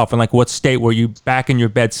find yourself? And like, what state were you? Back in your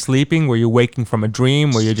bed sleeping? Were you waking from a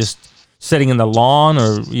dream? Were you just sitting in the lawn,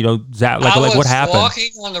 or what happened? I was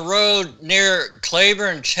walking on the road near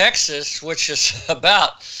Claiborne, Texas, which is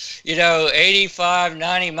about 85,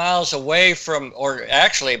 90 miles away from, or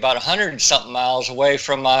actually about 100 something miles away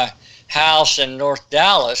from my house in North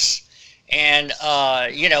Dallas. And,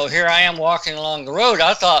 here I am walking along the road.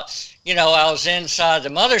 I thought, I was inside the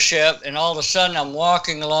mothership, and all of a sudden I'm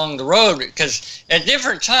walking along the road, because at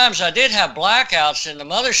different times I did have blackouts in the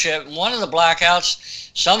mothership. And one of the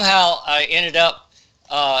blackouts, somehow I ended up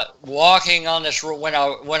walking on this road. When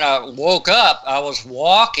I woke up, I was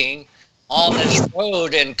walking on this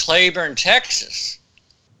road in Claiborne, Texas.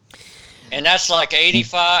 And that's like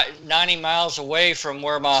 85, 90 miles away from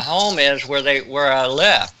where my home is, where I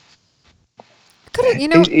left.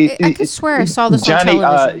 I could swear I saw this on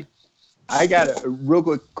television. I got a real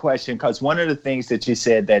good question, because one of the things that you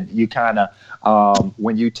said that you kind of,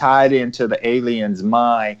 when you tied into the alien's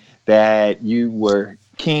mind, that you were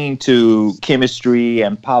keen to chemistry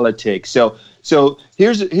and politics. So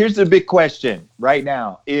here's the big question right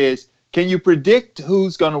now is, Can you predict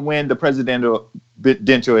who's going to win the presidential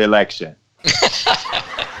election?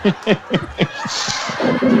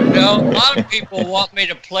 A lot of people want me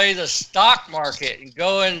to play the stock market and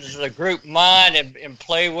go into the group mind and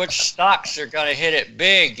play which stocks are going to hit it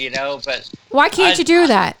big, but why can't you do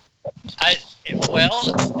that? I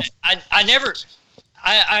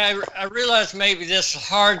realize maybe this is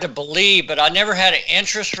hard to believe, but I never had an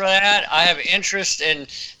interest for that. I have interest in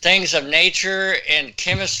things of nature and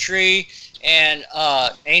chemistry and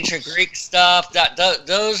ancient Greek stuff.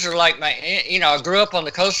 Those are like my, I grew up on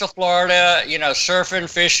the coast of Florida, surfing,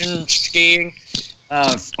 fishing, skiing,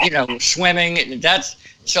 swimming. And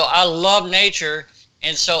so I love nature.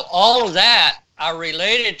 And so all of that I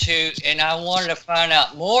related to, and I wanted to find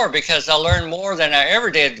out more because I learned more than I ever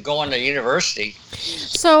did going to university.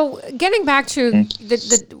 So getting back to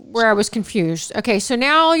where I was confused. Okay, so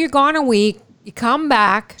now you're gone a week, you come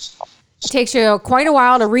back. It takes you quite a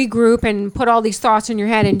while to regroup and put all these thoughts in your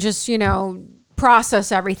head and just,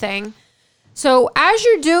 process everything. So as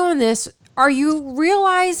you're doing this, are you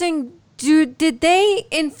realizing, did they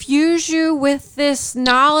infuse you with this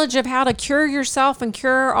knowledge of how to cure yourself and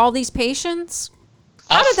cure all these patients?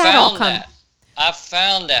 How did that all come? I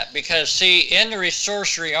found that because, see, in the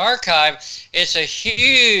Resourcery Archive, it's a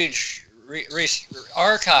huge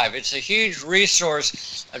archive. It's a huge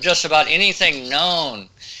resource of just about anything known.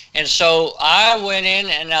 And so I went in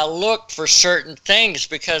and I looked for certain things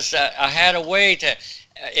because I had a way to,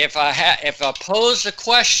 if I posed a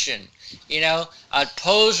question, I'd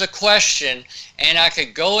pose a question and I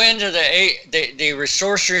could go into the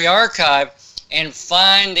Resourcery Archive and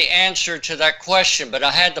find the answer to that question, but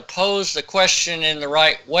I had to pose the question in the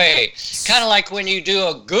right way. Kind of like when you do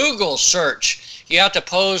a Google search, you have to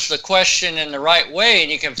pose the question in the right way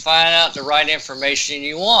and you can find out the right information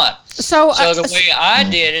you want. So the way I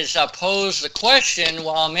did is I posed the question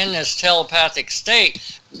while I'm in this telepathic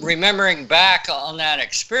state, remembering back on that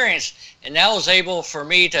experience, and that was able for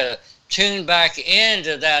me to tune back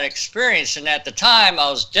into that experience. And at the time I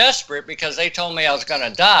was desperate because they told me I was going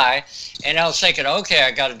to die, and I was thinking, okay,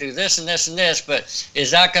 I got to do this and this and this, but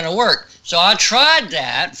is that going to work? So I tried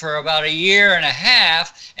that for about a year and a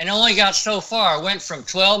half and only got so far. I went from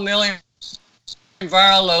 12 million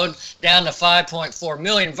viral load down to 5.4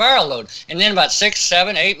 million viral load, and then about 6,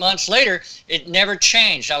 7, 8 months later it never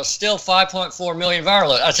changed. I was still 5.4 million viral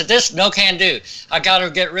load. I said, this no can do. I got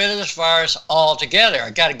to get rid of this virus altogether.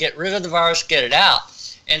 I got to get rid of the virus, get it out.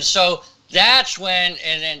 And so that's when,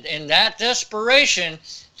 and in that desperation,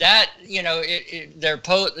 that there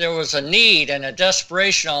was a need and a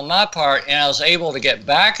desperation on my part, and I was able to get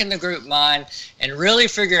back in the group mind and really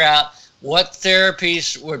figure out what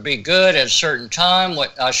therapies would be good at a certain time,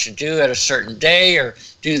 what I should do at a certain day, or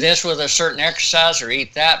do this with a certain exercise, or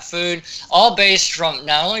eat that food, all based from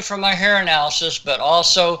not only from my hair analysis, but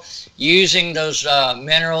also using those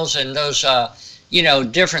minerals and those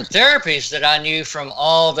different therapies that I knew from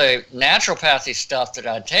all the naturopathy stuff that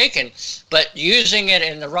I'd taken, but using it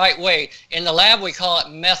in the right way. In the lab, we call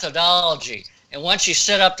it methodology. And once you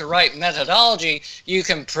set up the right methodology, you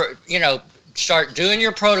can, start doing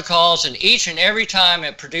your protocols, and each and every time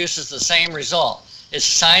it produces the same result. It's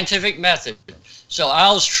a scientific method. So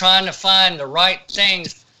I was trying to find the right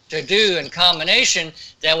things to do in combination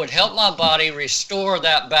that would help my body restore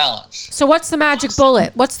that balance. So what's the magic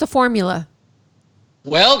bullet? What's the formula?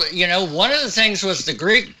 Well, one of the things was the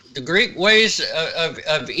Greek ways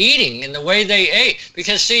of eating and the way they ate.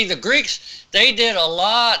 Because, see, the Greeks, they did a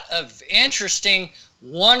lot of interesting,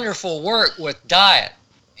 wonderful work with diet.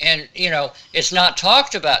 And, it's not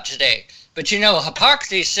talked about today. But,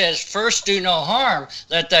 Hippocrates says, first do no harm,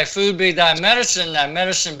 let thy food be thy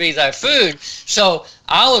medicine be thy food. So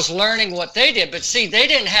I was learning what they did. But see, they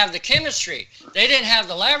didn't have the chemistry. They didn't have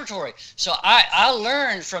the laboratory. So I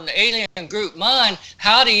learned from the alien group mind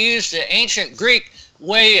how to use the ancient Greek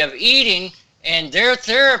way of eating and their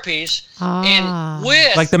therapies. And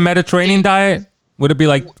with like the Mediterranean diet? Would it be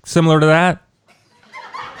like similar to that?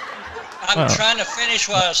 I'm trying to finish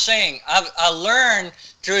what I was saying. I learned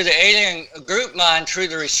through the alien group mind, through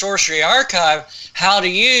the Resourcery Archive, how to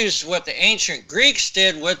use what the ancient Greeks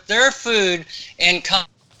did with their food in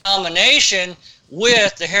combination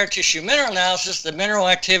with the hair tissue mineral analysis, the mineral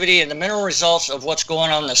activity, and the mineral results of what's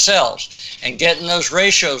going on in the cells, and getting those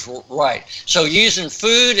ratios right. So using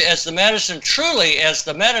food as the medicine, truly as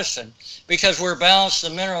the medicine, because we're balanced the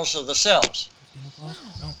minerals of the cells.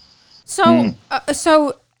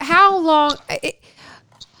 So how long,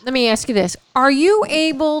 let me ask you this. Are you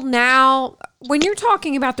able now, when you're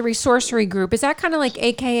talking about the Resourcery group, is that kind of like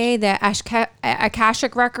AKA the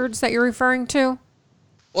Akashic records that you're referring to?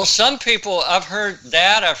 Well, some people, I've heard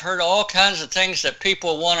that. I've heard all kinds of things that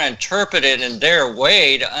people want to interpret it in their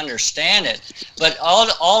way to understand it. But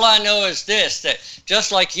all I know is this, that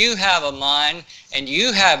just like you have a mind and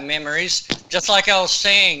you have memories, just like I was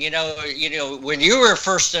saying, you know, when you were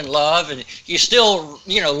first in love and you still,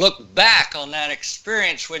 look back on that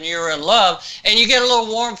experience when you were in love and you get a little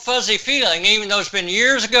warm, fuzzy feeling, even though it's been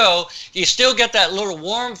years ago, you still get that little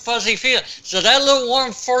warm, fuzzy feeling. So that little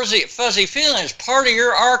warm, fuzzy feeling is part of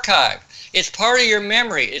your archive. It's part of your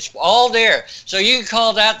memory. It's all there. So you can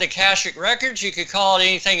call that the Akashic Records. You could call it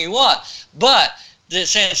anything you want. But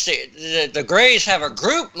since the Greys have a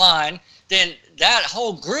group mind, then that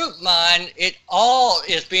whole group mind, it all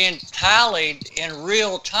is being tallied in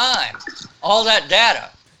real time, all that data.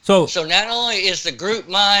 So not only is the group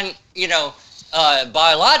mind,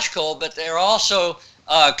 biological, but they're also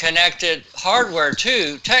connected hardware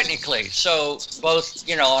too, technically. So both,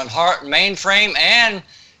 on mainframe and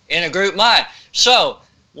in a group mind. So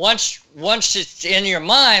once it's in your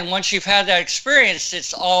mind, once you've had that experience,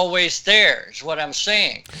 it's always there, is what I'm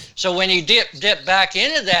saying. So when you dip back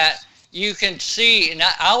into that, you can see, and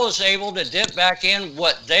I was able to dip back in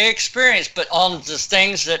what they experienced, but on the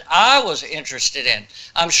things that I was interested in.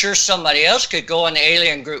 I'm sure somebody else could go in the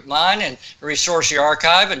alien group mind and resource your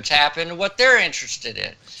archive and tap into what they're interested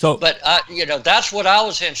in. But that's what I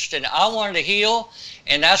was interested in. I wanted to heal,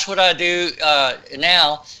 and that's what I do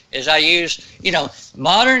now. Is I use,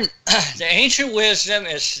 modern, the ancient wisdom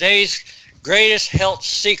is today's greatest health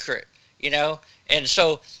secret, and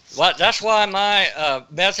so that's why my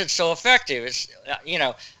method's so effective. It's,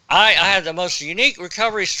 I have the most unique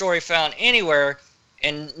recovery story found anywhere,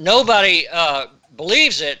 and nobody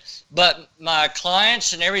believes it, but my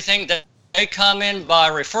clients and everything, they come in by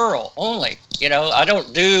referral only. I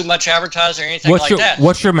don't do much advertising or anything like that.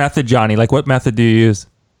 What's your method, Johnny? Like, what method do you use?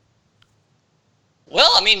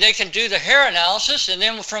 Well, I mean, they can do the hair analysis, and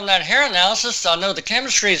then from that hair analysis, I know the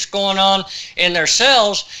chemistry that's going on in their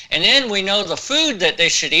cells, and then we know the food that they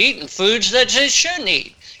should eat and foods that they shouldn't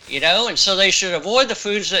eat, and so they should avoid the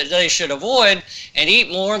foods that they should avoid and eat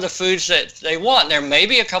more of the foods that they want. And there may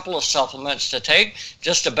be a couple of supplements to take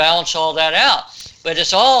just to balance all that out, but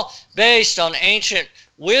it's all based on ancient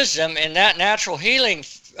wisdom, and that natural healing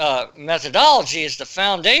methodology is the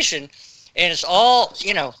foundation, and it's all,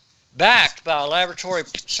 backed by laboratory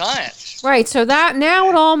science. Right. So that now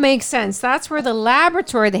it all makes sense. That's where the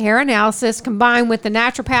laboratory, the hair analysis combined with the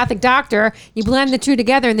naturopathic doctor, you blend the two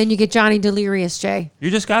together and then you get Johnny Delirious, Jay. You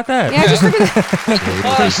just got that. Yeah, just figured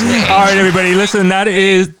that. All right, everybody, listen, that's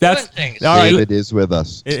all right. David is with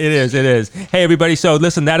us. It is. Hey, everybody, so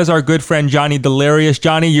listen, that is our good friend Johnny Delirious.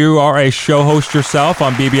 Johnny, you are a show host yourself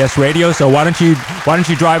on BBS Radio, so why don't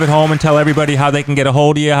you drive it home and tell everybody how they can get a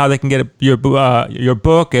hold of you, how they can get your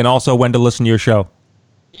book, and also when to listen to your show.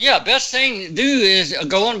 Yeah, best thing to do is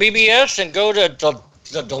go on BBS and go to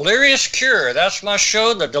the Delirious Cure. That's my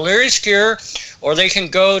show, The Delirious Cure, or they can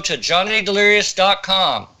go to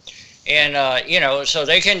johnnydelirious.com. And, so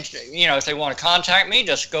they can, if they want to contact me,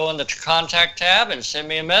 just go in the contact tab and send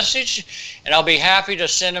me a message, and I'll be happy to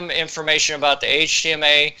send them information about the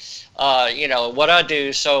HTMA, what I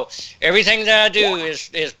do. So everything that I do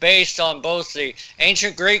is based on both the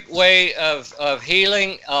ancient Greek way of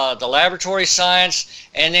healing, the laboratory science,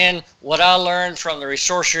 and then what I learned from the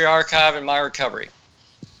Resourcery Archive in my recovery.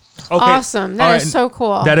 Okay. Awesome. That is so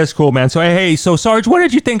cool. That is cool, man. So, hey, Sarge, what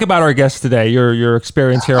did you think about our guest today, your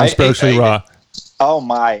experience here on Spiritually Raw? Oh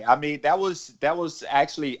my! I mean, that was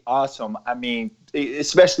actually awesome. I mean,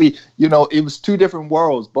 especially it was two different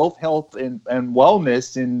worlds, both health and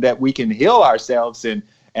wellness, and that we can heal ourselves, and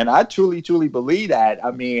I truly believe that.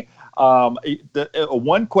 I mean, the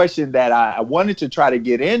one question that I wanted to try to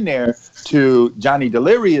get in there to Johnny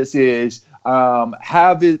Delirious is,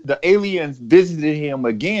 have the aliens visited him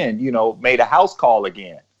again? Made a house call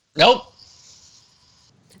again? Nope.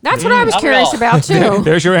 That's what I was curious about too.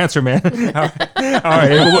 There's your answer, man. All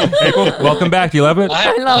right, April, welcome back. Do you love it?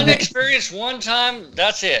 I love it. Experience one time.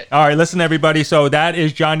 That's it. All right, listen, everybody. So that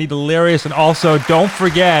is Johnny Delirious, and also don't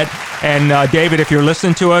forget. And David, if you're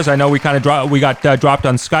listening to us, I know we kind of got dropped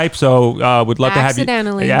on Skype, so would love to have you.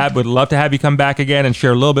 Yeah, would love to have you come back again and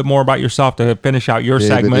share a little bit more about yourself to finish out your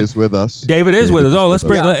segment. David is with us. David is with us. Oh, let's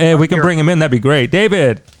bring. We can bring him in. That'd be great,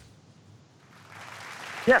 David.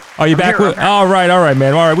 Yes. Are you I'm back? here, With, I'm here. all right,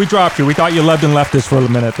 man. All right, we dropped you. We thought you loved and left us for a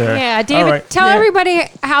minute there. Yeah, David, All right. tell Yeah. everybody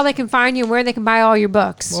how they can find you and where they can buy all your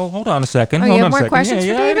books. Well, hold on a second. Oh, you Hold have on a more second. questions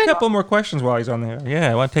yeah, for I have a David? couple more questions while he's on there.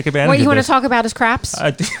 Yeah, I want to take advantage What you of want to this. talk about is craps?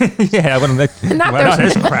 Yeah, I want to. Not Well, not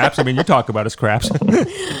those- his craps. I mean, you talk about his craps.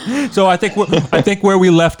 So I think where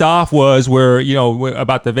we left off was where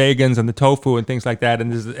about the vegans and the tofu and things like that,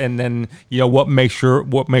 and then what makes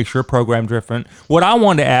your program different. What I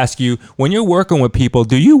wanted to ask you, when you're working with people,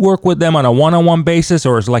 do you work with them on a one-on-one basis,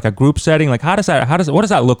 or is it like a group setting? Like what does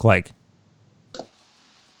that look like?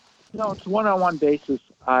 No, it's a one-on-one basis.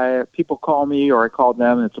 People call me or I call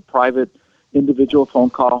them. And it's a private, individual phone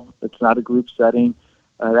call. It's not a group setting.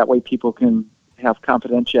 That way people can have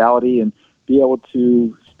confidentiality and be able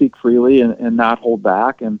to speak freely and not hold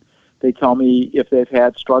back. And they tell me if they've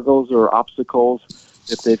had struggles or obstacles,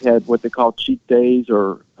 if they've had what they call cheat days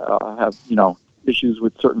or have issues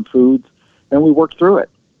with certain foods, and we work through it.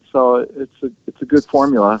 So it's a good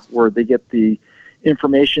formula where they get the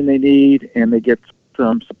information they need and they get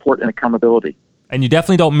some support and accountability. And you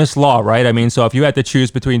definitely don't miss law, right? I mean, so if you had to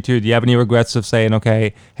choose between two, do you have any regrets of saying,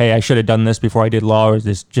 okay, hey, I should have done this before I did law, or is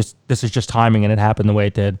this is just timing and it happened the way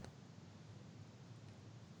it did?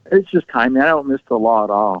 It's just timing. I don't miss the law at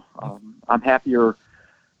all. I'm happier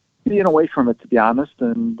being away from it, to be honest,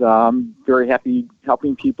 and I'm very happy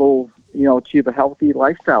helping people, achieve a healthy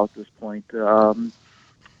lifestyle at this point.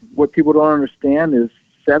 What people don't understand is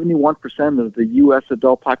 71% of the U.S.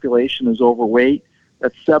 adult population is overweight.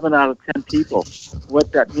 That's 7 out of 10 people.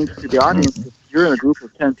 What that means to the audience, if you're in a group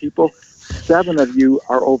of 10 people, 7 of you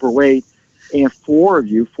are overweight, and 4 of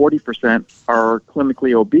you, 40%, are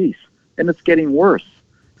clinically obese. And it's getting worse.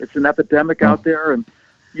 It's an epidemic out there, and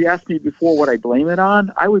you asked me before what I blame it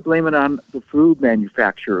on. I would blame it on the food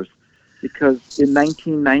manufacturers, because in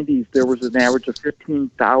 1990s, there was an average of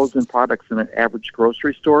 15,000 products in an average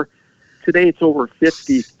grocery store. Today, it's over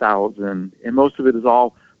 50,000, and most of it is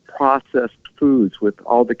all processed foods with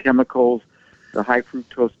all the chemicals, the high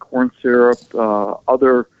fructose corn syrup,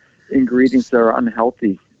 other ingredients that are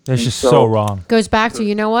unhealthy. That's just so wrong. Goes back to,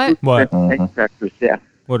 you know what? What? Manufacturers, yeah.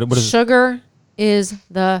 What is it? Sugar is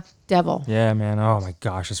the devil. Yeah, man. Oh my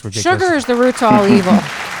gosh, it's ridiculous. Sugar is the root to all evil.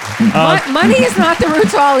 Money is not the root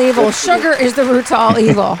to all evil. Sugar is the root to all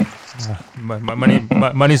evil.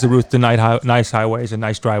 Money's the root to nice highways and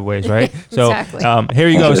nice driveways, right? So Exactly. Here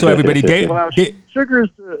you go. So everybody, Sugar is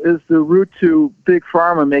the route to big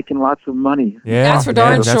pharma making lots of money. Yeah, That's for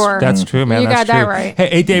darn sure. That's true, man. You That's got that true. right.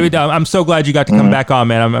 Hey, David, I'm so glad you got to come back on,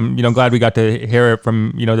 man. I'm glad we got to hear it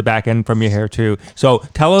from the back end from you here too. So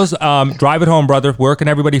tell us, drive it home, brother. Where can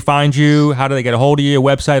everybody find you? How do they get a hold of you?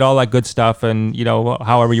 Website, all that good stuff, and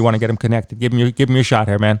however you want to get them connected. Give me a shot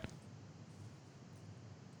here, man.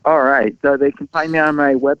 All right. They can find me on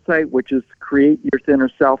my website, which is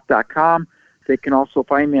createyourthinnerself.com. They can also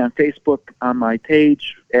find me on Facebook on my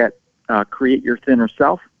page at Create Your Thinner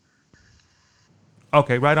Self.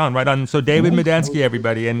 Okay, right on. So David Medansky,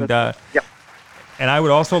 everybody, and Yep. And I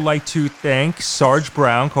would also like to thank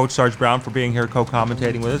Coach Sarge Brown, for being here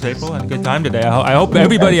co-commentating with us. April, had a good time today. I hope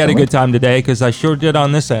everybody had a good time today, because I sure did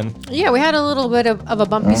on this end. Yeah, we had a little bit of a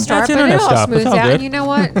bumpy start, That's but it internet all stuff. smooths It's all out. good. And you know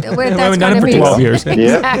what? That's haven't done going it to for be 12 years.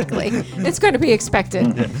 Exactly. It's going to be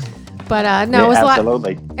expected. But no, it was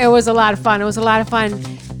absolutely. It was a lot of fun. It was a lot of fun.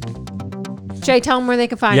 Jay, tell them where they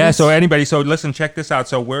can find us. Yeah, so anybody, listen, check this out.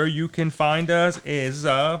 So where you can find us is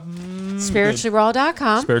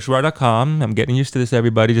spirituallyraw.com. spiritualraw.com. I'm getting used to this,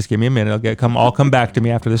 everybody. Just give me a minute. I'll come back to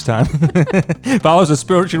me after this time. Follow us at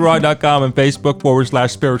spirituallyraw.com and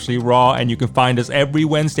Facebook.com/spirituallyraw. And you can find us every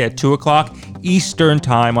Wednesday at 2 o'clock Eastern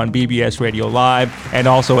Time on BBS Radio Live, and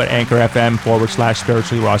also at Anchor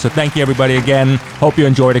FM/spirituallyraw. So thank you, everybody, again. Hope you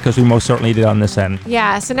enjoyed it, because we most certainly did on this end.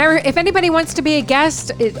 Yes, and if anybody wants to be a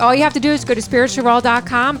guest, all you have to do is go to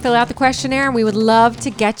spiritualraw.com, fill out the questionnaire, and we would love to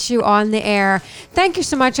get you on the air. Thank you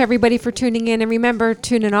so much, everybody, for tuning in. And remember,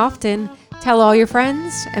 tune in often, tell all your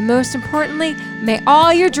friends, and most importantly, may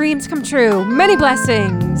all your dreams come true. Many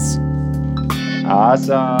blessings.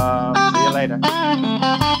 Awesome. See you later.